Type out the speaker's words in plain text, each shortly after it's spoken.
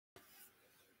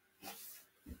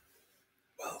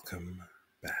Welcome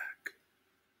back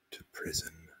to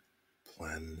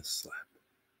Prisonplanslep.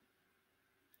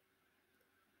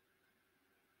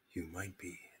 You might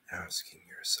be asking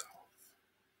yourself,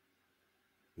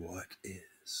 what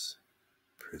is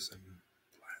Prisonplanslep?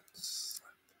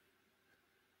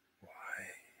 Why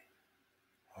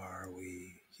are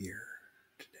we here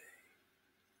today?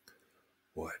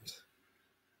 What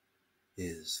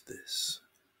is this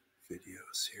video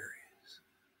series?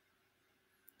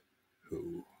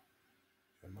 Who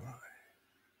am I?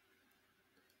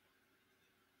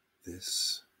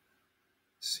 This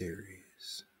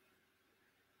series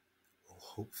will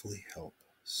hopefully help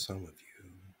some of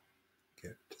you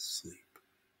get to sleep.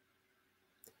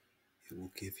 It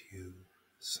will give you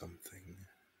something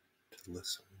to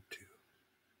listen to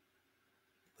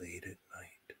late at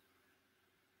night.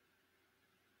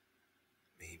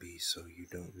 Maybe so you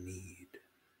don't need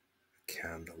a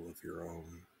candle of your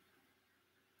own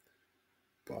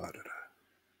bought at a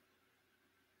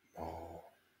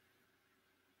mall,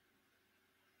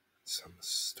 some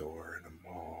store in a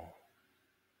mall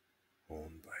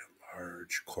owned by a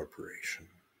large corporation.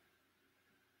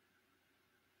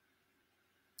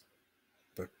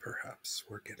 But perhaps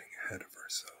we're getting ahead of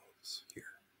ourselves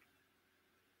here.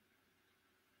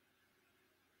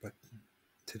 But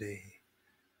today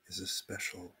is a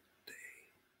special day.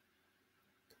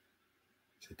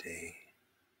 Today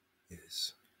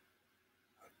is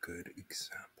a good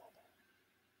example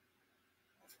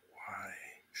of why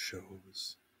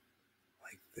shows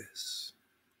like this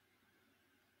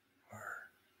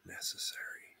are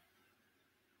necessary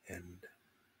and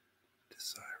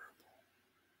desirable.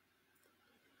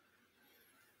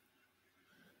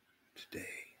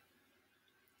 Today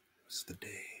was the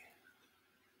day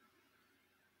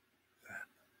that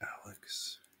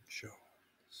Alex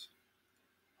Jones,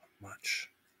 a much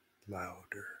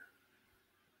louder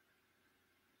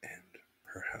and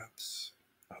perhaps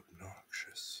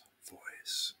obnoxious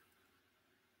voice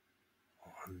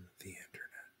on the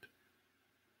internet,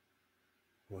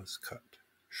 was cut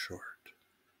short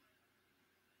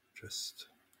just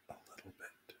a little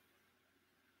bit.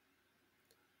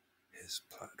 His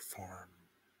platform,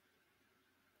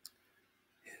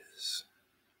 his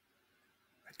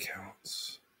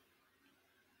accounts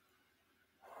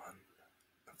on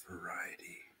a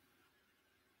variety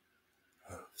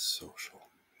of social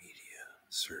media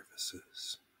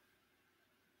services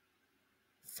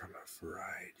from a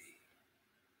variety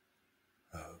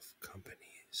of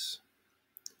companies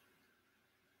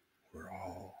were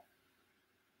all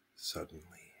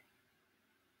suddenly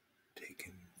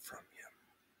taken from him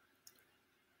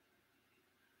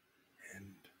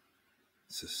and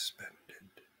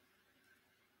suspended.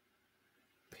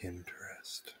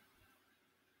 Pinterest,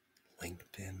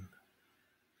 LinkedIn,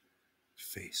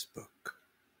 Facebook,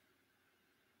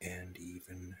 and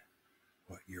even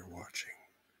what you're watching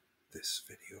this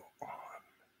video on,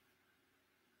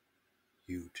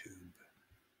 YouTube,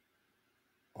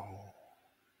 all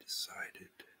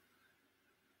decided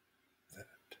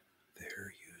that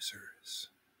their users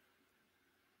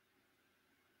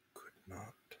could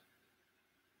not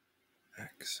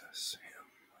access him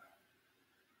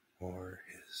or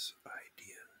his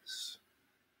ideas.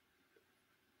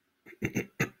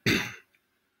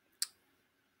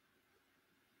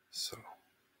 So,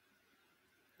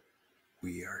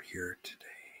 we are here today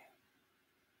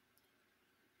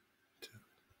to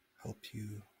help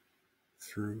you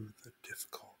through the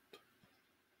difficult,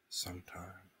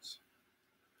 sometimes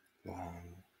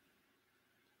long,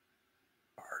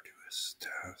 arduous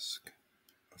task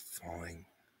of falling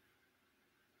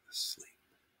asleep.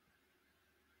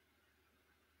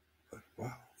 But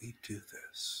while we do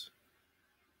this,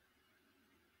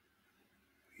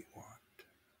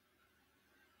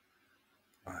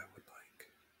 I would like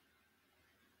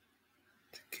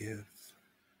to give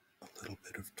a little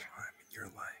bit of time in your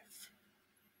life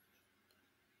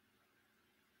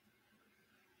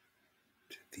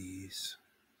to these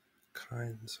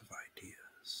kinds of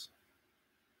ideas,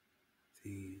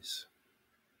 these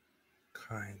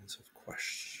kinds of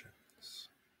questions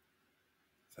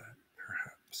that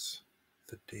perhaps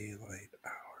the daylight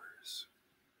hours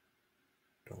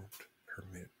don't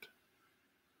permit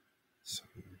some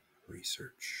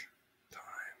research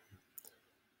time,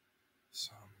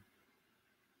 some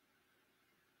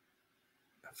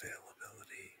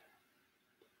availability.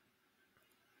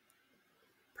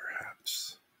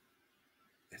 Perhaps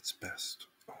it's best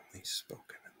only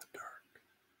spoken in the dark.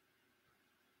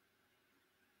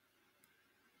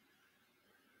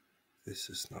 This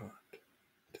is not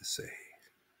to say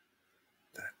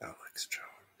that Alex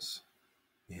Jones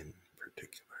in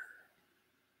particular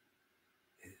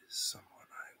is someone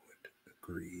I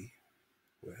agree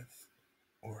with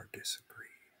or disagree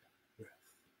with,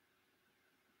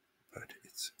 but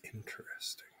it's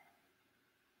interesting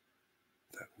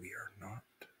that we are not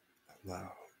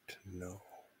allowed to know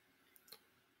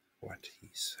what he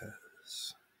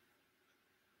says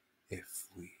if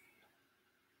we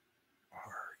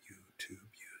are YouTube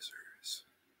users.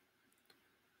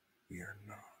 We are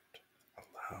not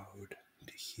allowed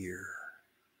to hear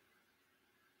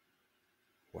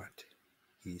what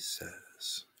he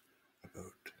says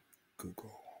about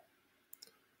Google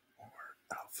or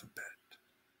Alphabet,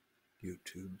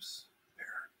 YouTube's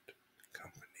parent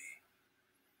company.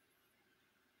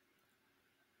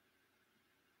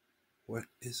 What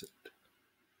is it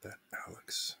that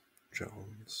Alex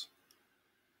Jones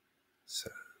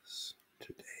says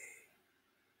today?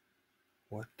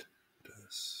 What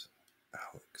does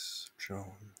Alex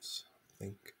Jones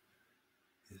think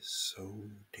is so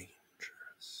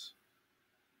dangerous?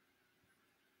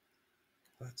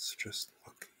 Let's just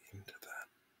look into that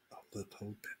a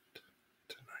little bit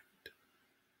tonight.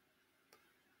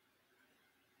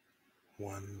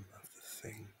 One of the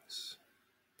things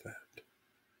that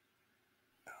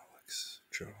Alex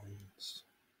Jones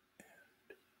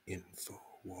and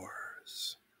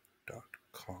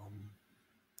Infowars.com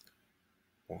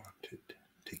wanted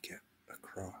to get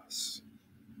across,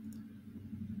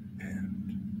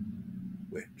 and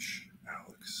which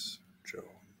Alex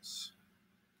Jones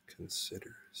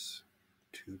considers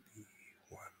to be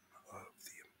one of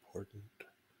the important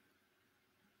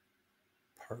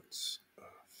parts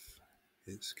of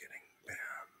his getting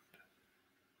banned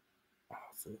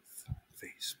off of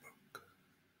Facebook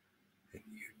and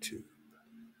YouTube,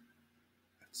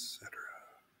 etc.,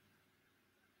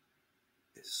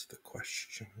 is the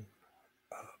question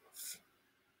of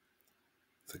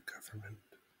the government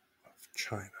of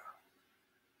China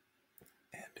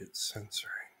and its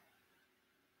censoring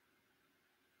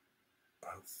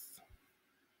of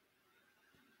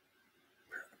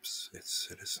perhaps its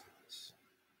citizens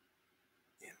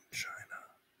in China.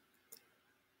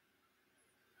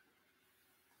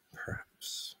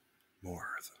 Perhaps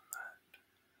more than that.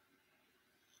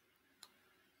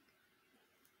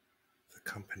 The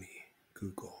company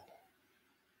Google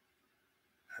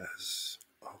has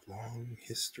a long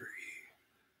history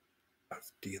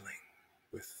of dealing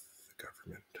with the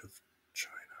government of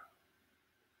China.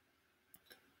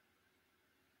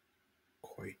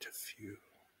 Quite a few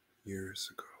years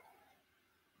ago,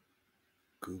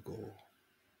 Google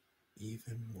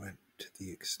even went to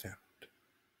the extent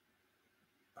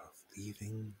of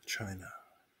leaving China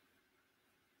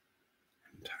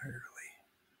entirely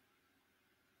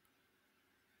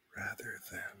rather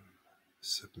than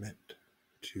submit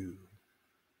to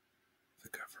the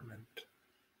government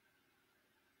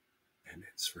and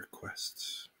its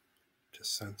requests to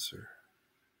censor,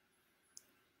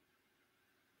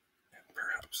 and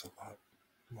perhaps a lot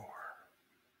more.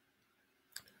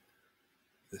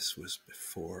 This was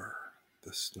before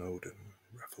the Snowden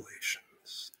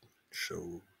revelations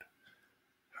showed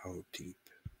how deep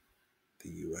the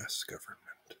US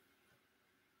government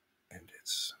and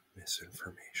its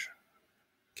misinformation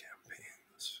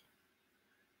campaigns,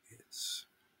 its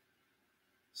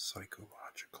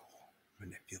psychological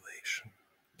manipulation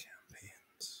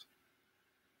campaigns,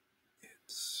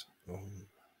 its own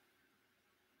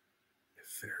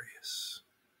nefarious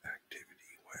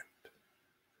activity went.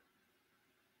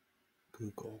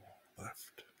 Google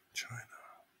left China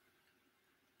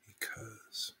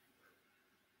because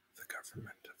the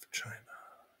government of China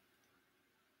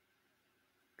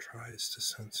tries to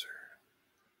censor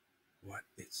what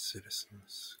its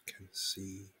citizens can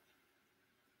see,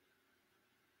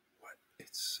 what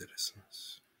its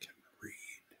citizens can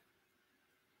read,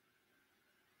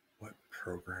 what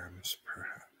programs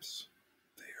perhaps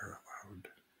they are allowed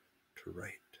to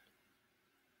write.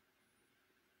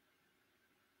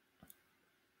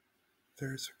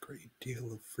 There's a great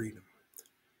deal of freedom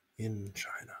in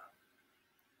China.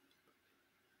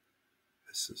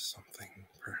 This is something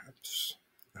perhaps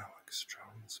Alex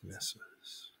Jones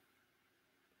misses.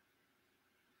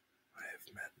 I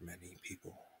have met many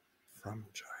people from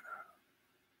China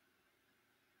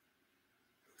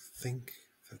who think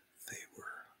that they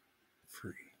were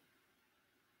free.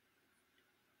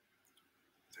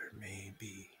 There may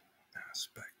be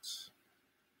aspects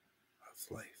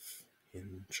of life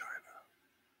in China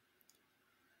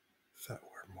that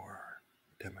were more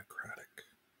democratic,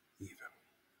 even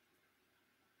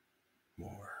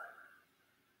more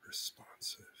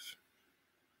responsive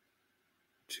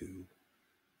to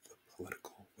the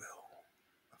political will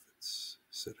of its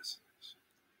citizens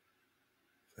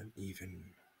than even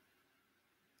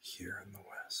here in the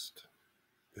West.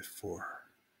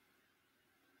 before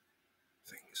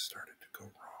things started to go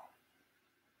wrong.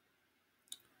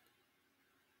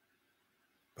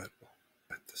 But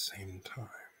at the same time,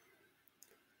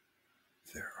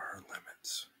 there are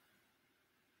limits.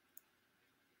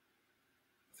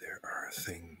 There are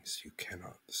things you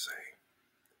cannot say,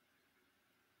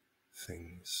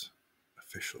 things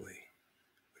officially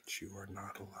which you are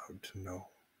not allowed to know.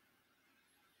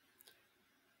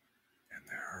 And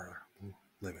there are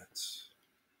limits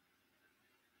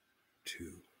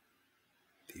to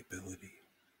the ability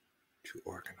to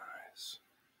organize,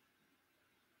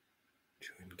 to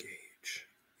engage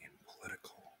in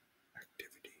political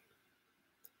activity.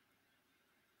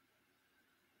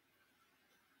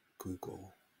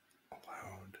 Google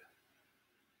allowed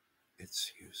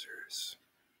its users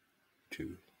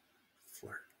to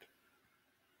flirt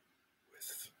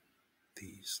with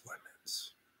these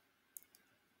limits,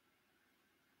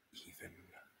 even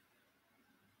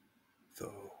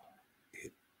though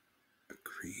it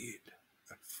agreed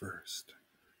at first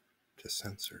to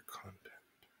censor content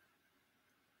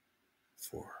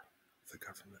for the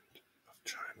government of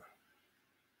China.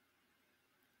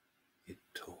 It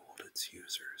told its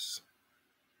users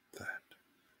that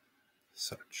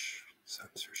such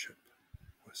censorship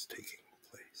was taking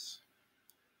place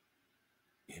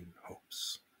in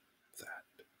hopes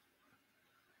that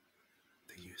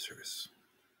the users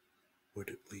would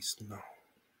at least know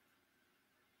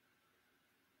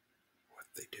what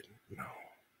they didn't know.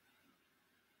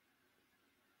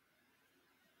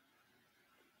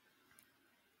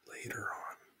 Later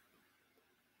on,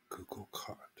 Google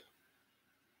caught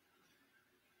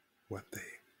what they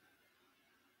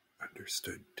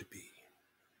understood to be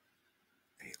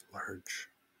a large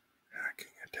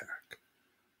hacking attack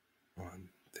on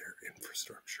their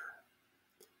infrastructure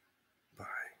by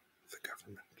the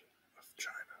government of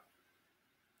China.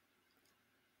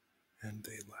 And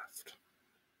they left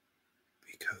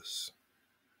because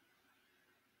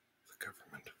the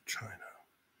government of China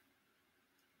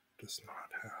does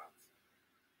not have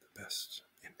the best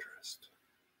interest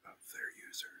of their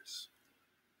users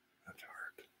at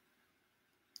heart.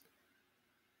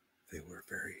 They were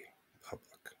very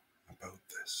public about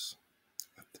this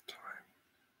at the time.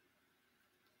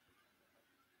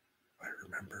 I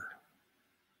remember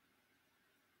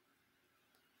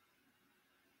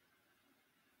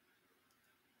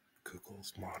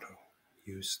Google's motto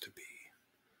used to be,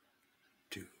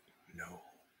 "Do no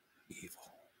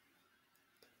evil."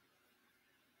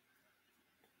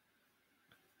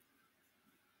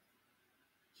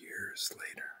 Years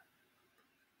later,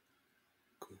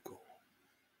 Google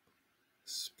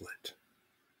split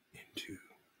into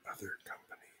other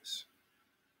companies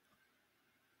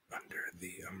under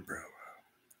the umbrella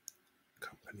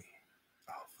company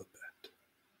Alphabet.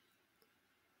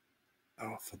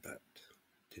 Alphabet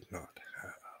did not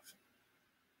have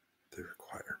the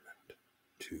requirement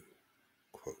to,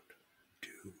 quote,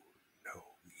 "do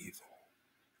no evil."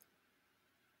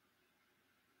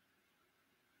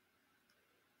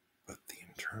 But the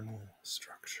internal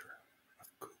structure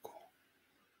of Google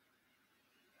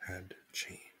had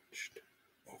changed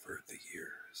over the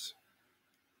years.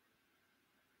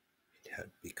 It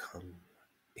had become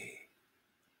a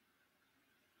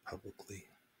publicly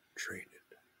traded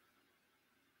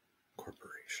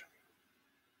corporation.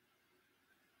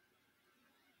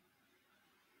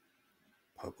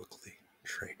 Publicly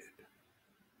traded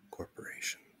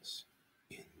corporations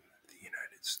in the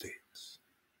United States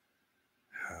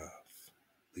have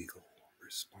legal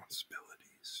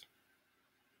responsibilities.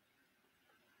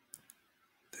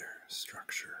 Their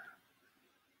structure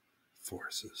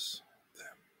forces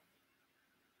them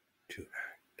to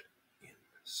act in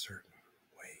certain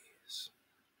ways,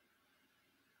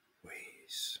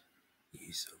 ways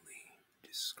easily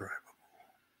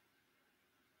describable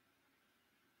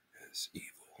as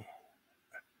evil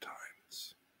at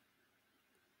times.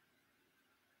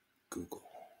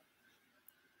 Google,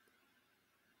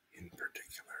 in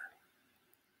particular,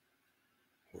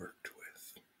 worked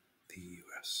with the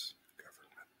US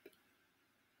government,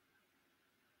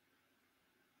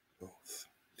 both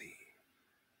the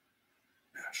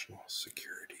National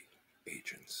Security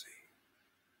Agency,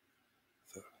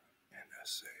 the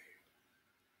NSA,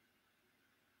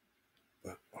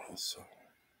 but also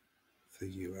the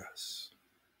US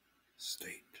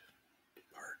State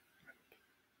Department.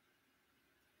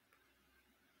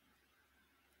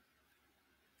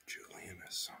 Julian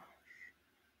Assange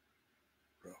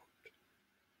wrote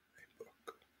a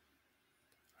book.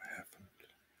 I haven't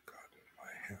gotten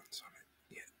my hands on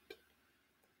it yet,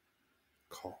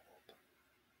 called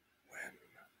When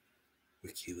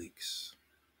WikiLeaks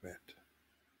Met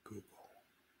Google.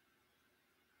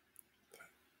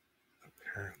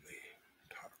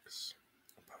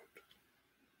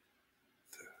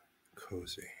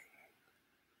 posing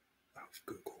of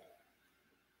Google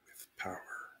with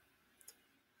power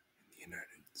in the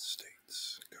United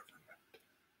States government.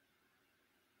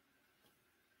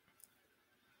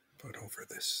 But over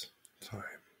this time,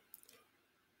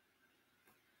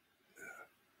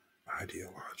 the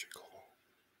ideological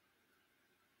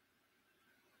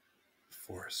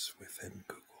force within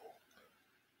Google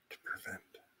to prevent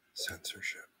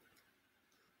censorship,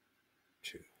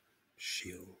 to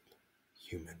shield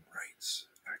human rights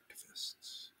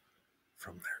activists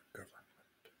from their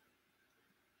government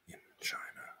in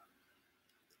China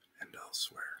and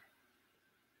elsewhere,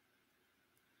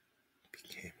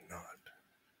 became not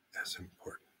as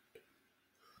important.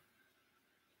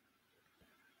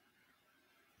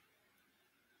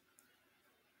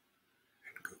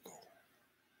 And Google,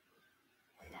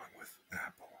 along with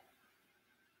Apple,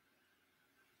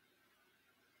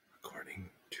 according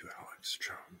to Alex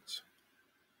Jones,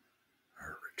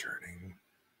 are returning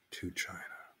to China.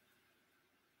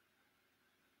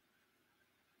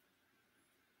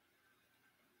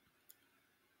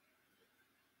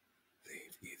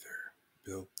 They've either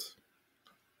built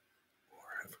or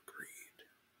have agreed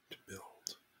to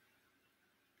build,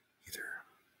 either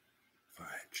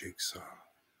via jigsaw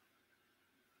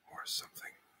or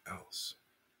something else,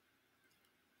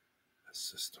 a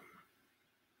system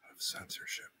of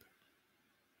censorship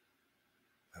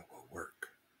that will work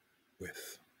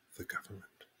with the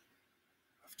government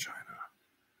of China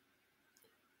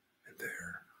and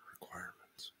their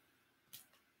requirements.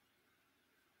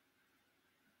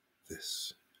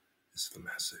 This is the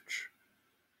message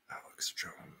Alex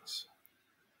Jones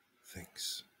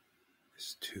thinks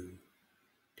is too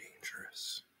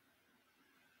dangerous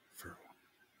for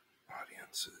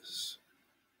audiences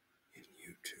in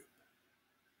YouTube.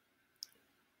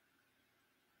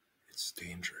 It's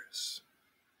dangerous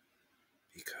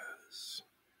because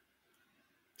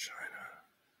China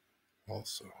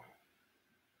also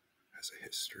has a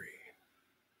history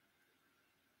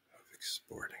of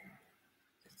exporting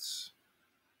its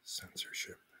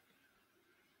censorship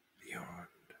beyond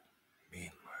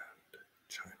mainland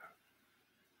China,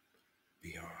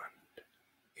 beyond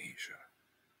Asia.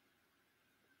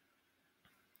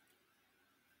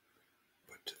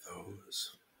 But to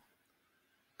those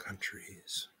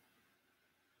countries,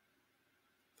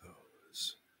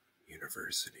 those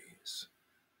universities,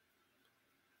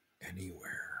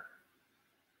 anywhere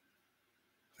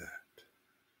that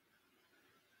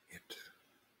it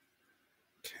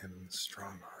can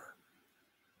strong arm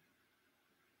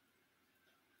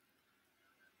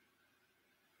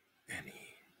any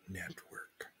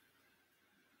network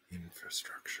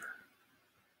infrastructure,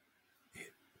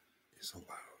 it is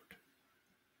allowed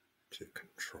to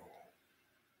control.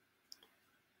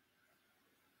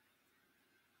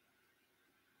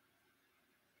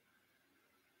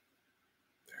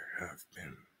 There have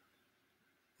been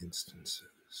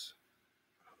instances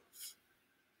of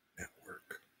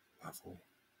network level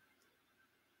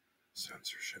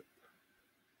censorship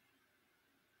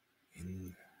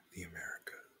in the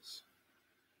Americas,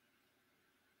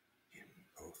 in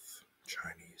both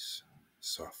Chinese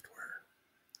software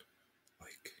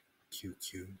like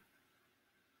QQ and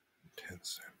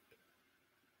Tencent,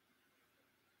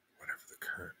 whatever the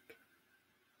current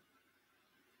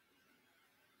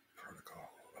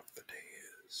protocol of the day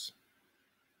is,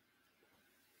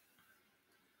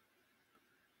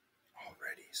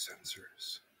 already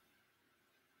censors.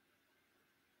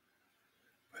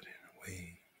 But in a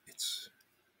way, it's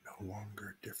no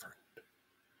longer different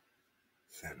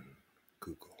than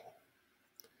Google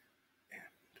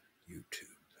and YouTube,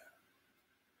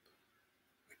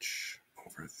 which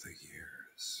over the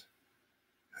years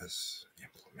has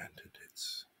implemented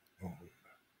its own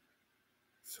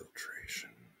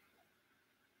filtration,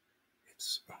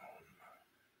 its own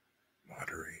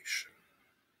moderation,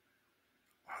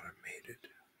 automated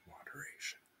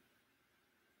moderation,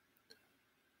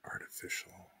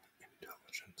 artificial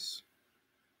intelligence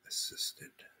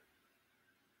assisted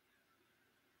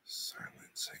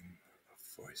silencing of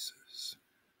voices,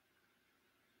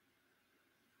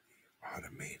 the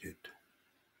automated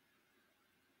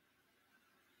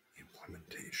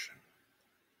implementation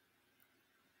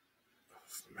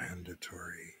of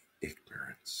mandatory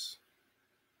ignorance,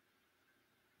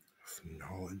 of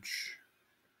knowledge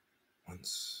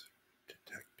once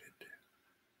detected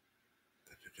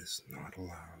that it is not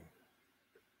allowed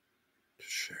to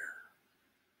share.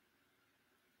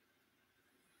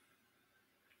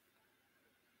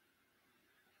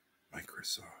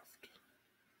 Microsoft,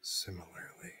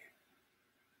 similarly,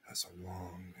 has a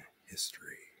long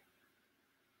history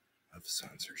of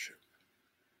censorship.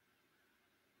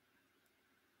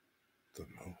 the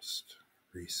most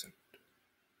recent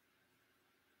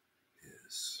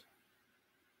is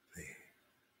they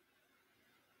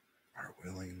are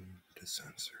willing to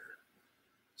censor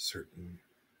certain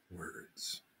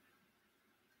words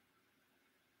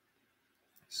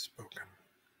spoken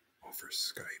over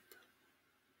Skype.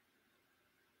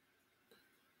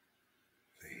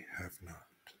 They have not,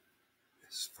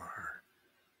 as far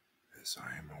as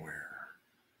I am aware,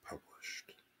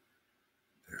 published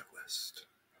their list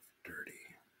of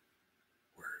dirty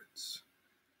words.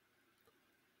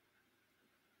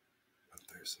 But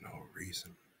there's no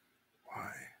reason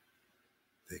why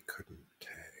they couldn't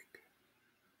tag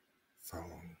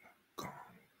Falun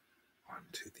Gong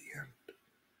onto the end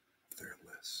of their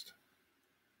list.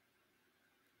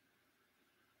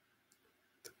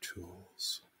 The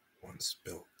tools once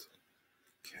built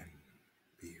can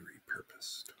be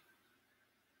repurposed.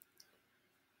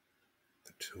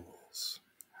 The tools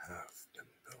have been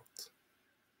built,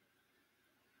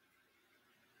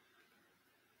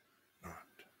 not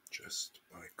just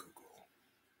by Google,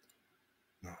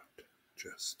 not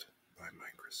just by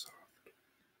Microsoft,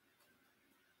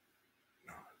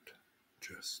 not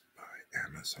just by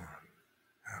Amazon,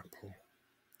 Apple,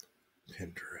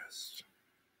 Pinterest,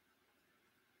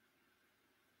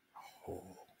 a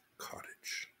whole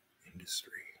cottage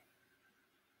industry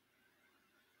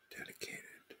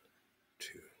dedicated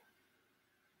to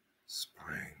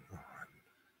spying on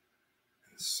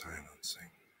and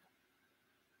silencing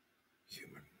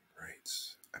human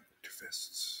rights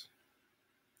activists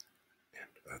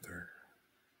and other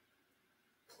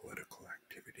political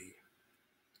activity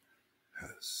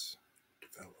has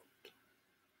developed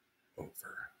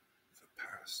over the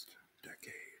past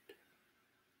decade.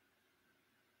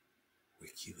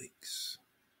 WikiLeaks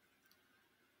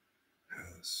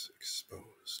has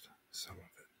exposed some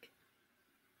of it.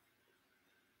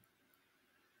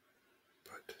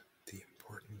 But the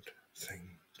important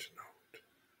thing to note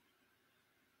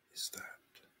is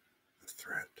that the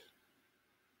threat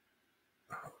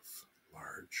of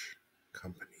large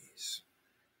companies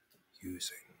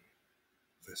using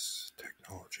this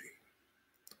technology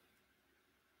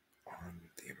on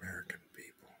the American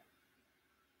people,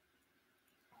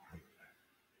 on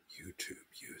YouTube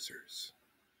users,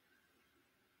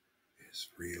 is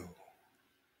real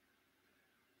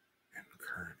and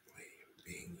currently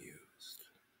being used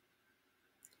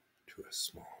to a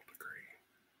small degree,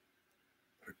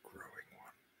 but a growing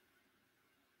one.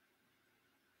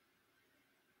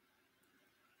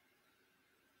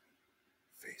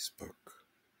 Facebook,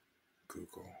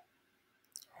 Google,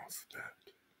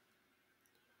 Alphabet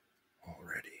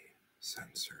already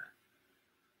censor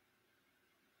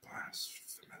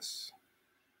blasphemous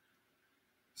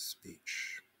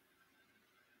speech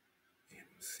in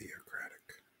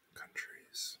theocratic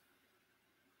countries.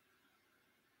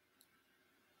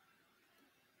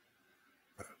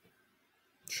 But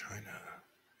China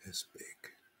is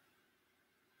big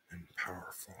and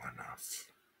powerful enough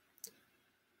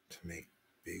to make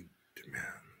big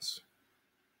demands.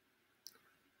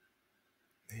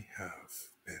 They have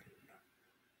been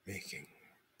making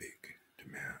big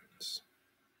demands.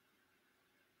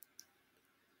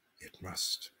 It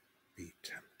must be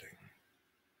tempting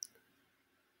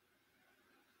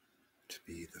to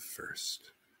be the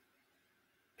first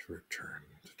to return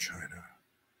to China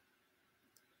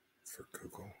for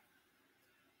Google.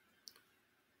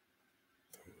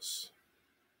 Those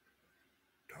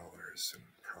dollars in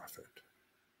profit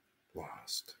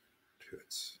lost to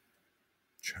its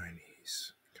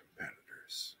Chinese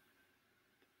competitors.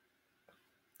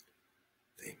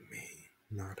 They may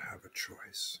not have a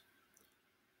choice,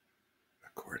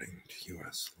 according to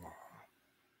U.S. law,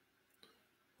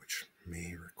 which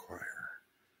may require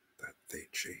that they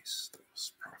chase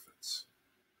those profits.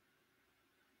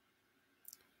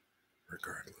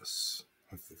 Regardless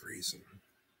of the reason,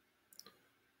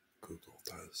 Google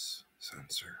does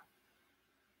censor.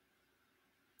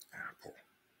 Apple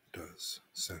does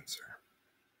censor.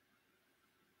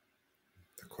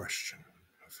 The question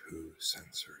of who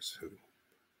censors who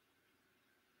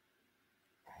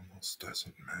almost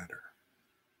doesn't matter,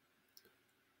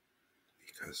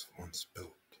 because once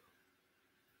built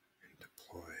and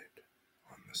deployed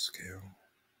on the scale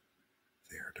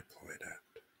they are deployed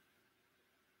at,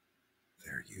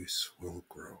 their use will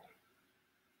grow.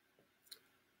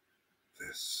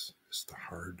 This is the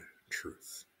hard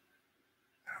truth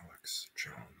Alex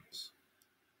Jones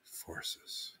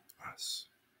forces us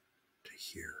to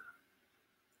hear,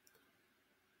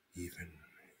 even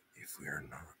if we are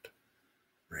not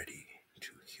ready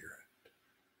to hear it.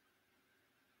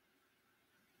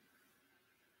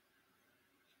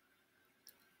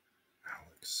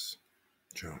 Alex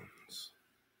Jones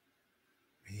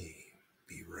may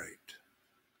be right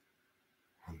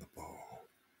on the ball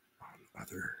on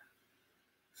other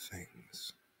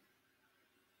things.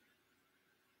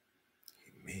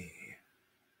 He may,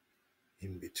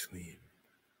 in between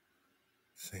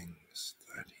things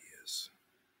that he is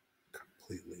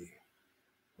completely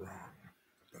wrong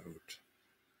about,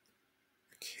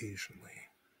 occasionally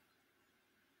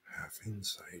have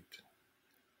insight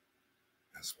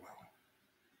as well.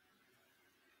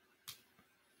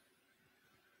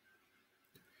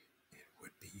 It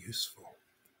would be useful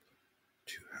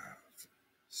to have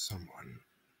someone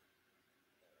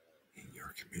in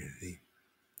your community,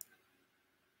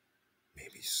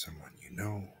 maybe someone you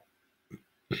know,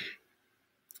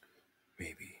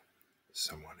 maybe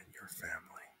someone in your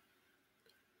family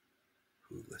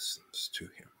who listens to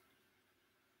him,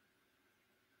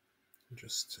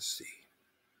 just to see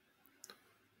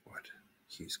what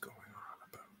he's going on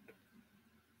about,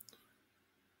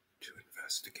 to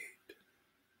investigate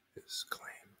his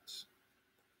claims,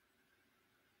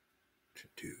 to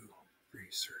do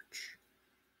research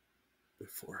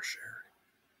before sharing,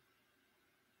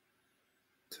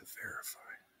 to verify,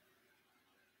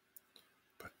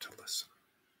 but to listen.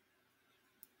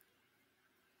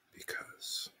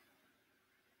 Because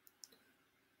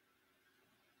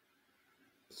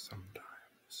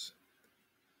sometimes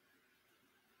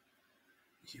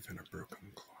even a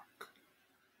broken clock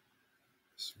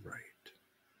is right,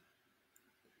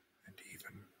 and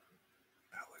even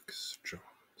Alex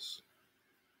Jones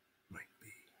might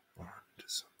be on to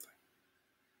something.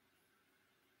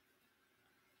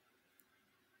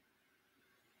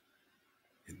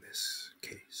 In this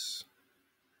case,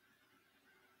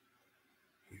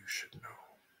 you should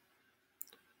know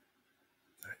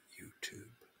that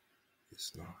YouTube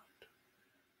is not,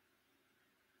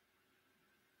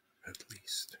 at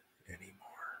least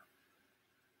anymore,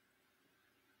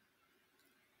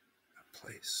 a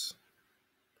place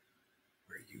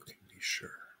where you can be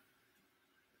sure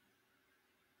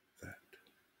that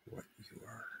what you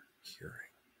are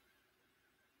hearing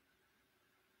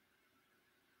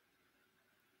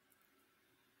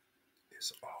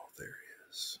is all there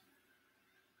is.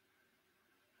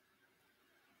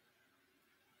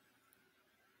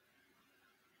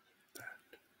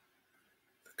 That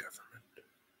the government of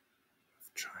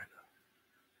China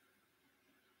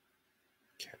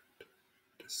can't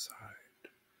decide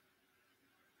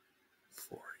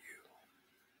for you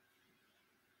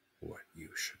what you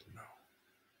should know.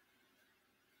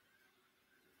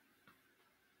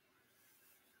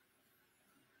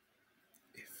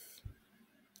 If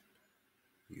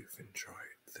you've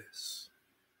enjoyed this,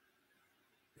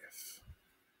 if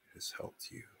it has helped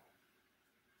you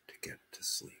to get to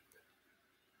sleep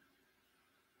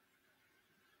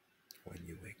when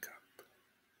you wake up,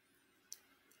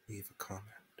 leave a comment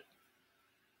in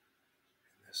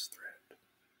this thread.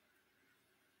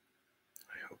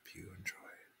 I hope you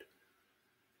enjoyed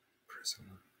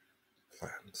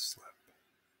Prisonplanslep.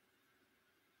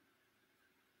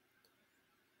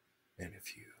 And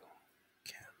if you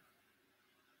can,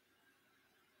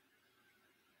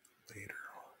 later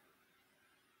on,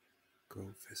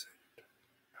 go visit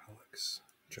Alex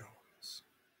Jones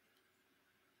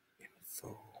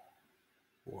Infowars.com.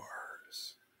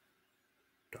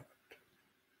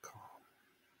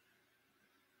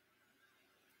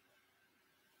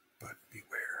 But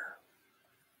beware,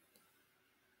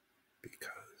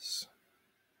 because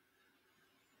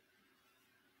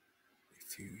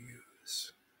if you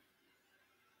use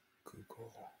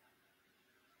Google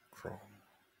Chrome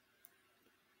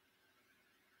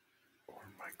or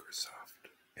Microsoft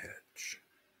Edge,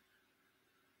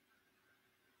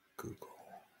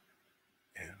 Google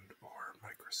and or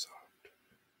Microsoft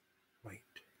might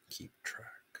keep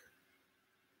track.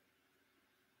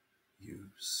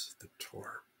 Use the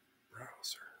Tor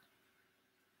browser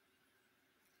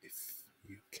if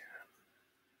you can,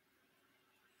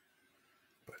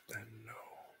 but then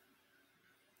know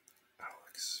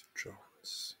Alex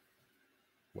Jones'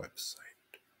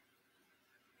 website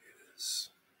is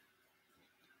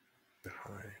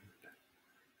behind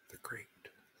the Great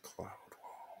Cloud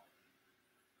Wall.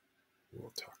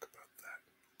 We'll talk about that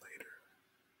later.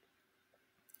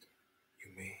 You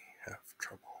may have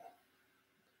trouble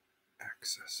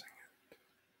accessing it.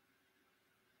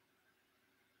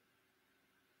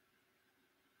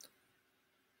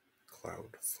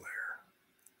 Cloudflare,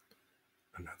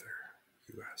 another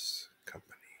US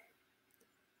company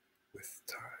with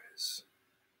ties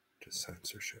to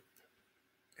censorship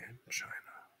and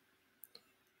China,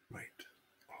 might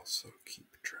also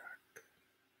keep track.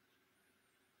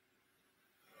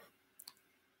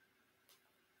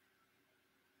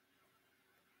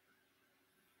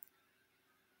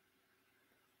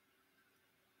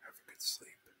 for good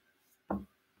sleep.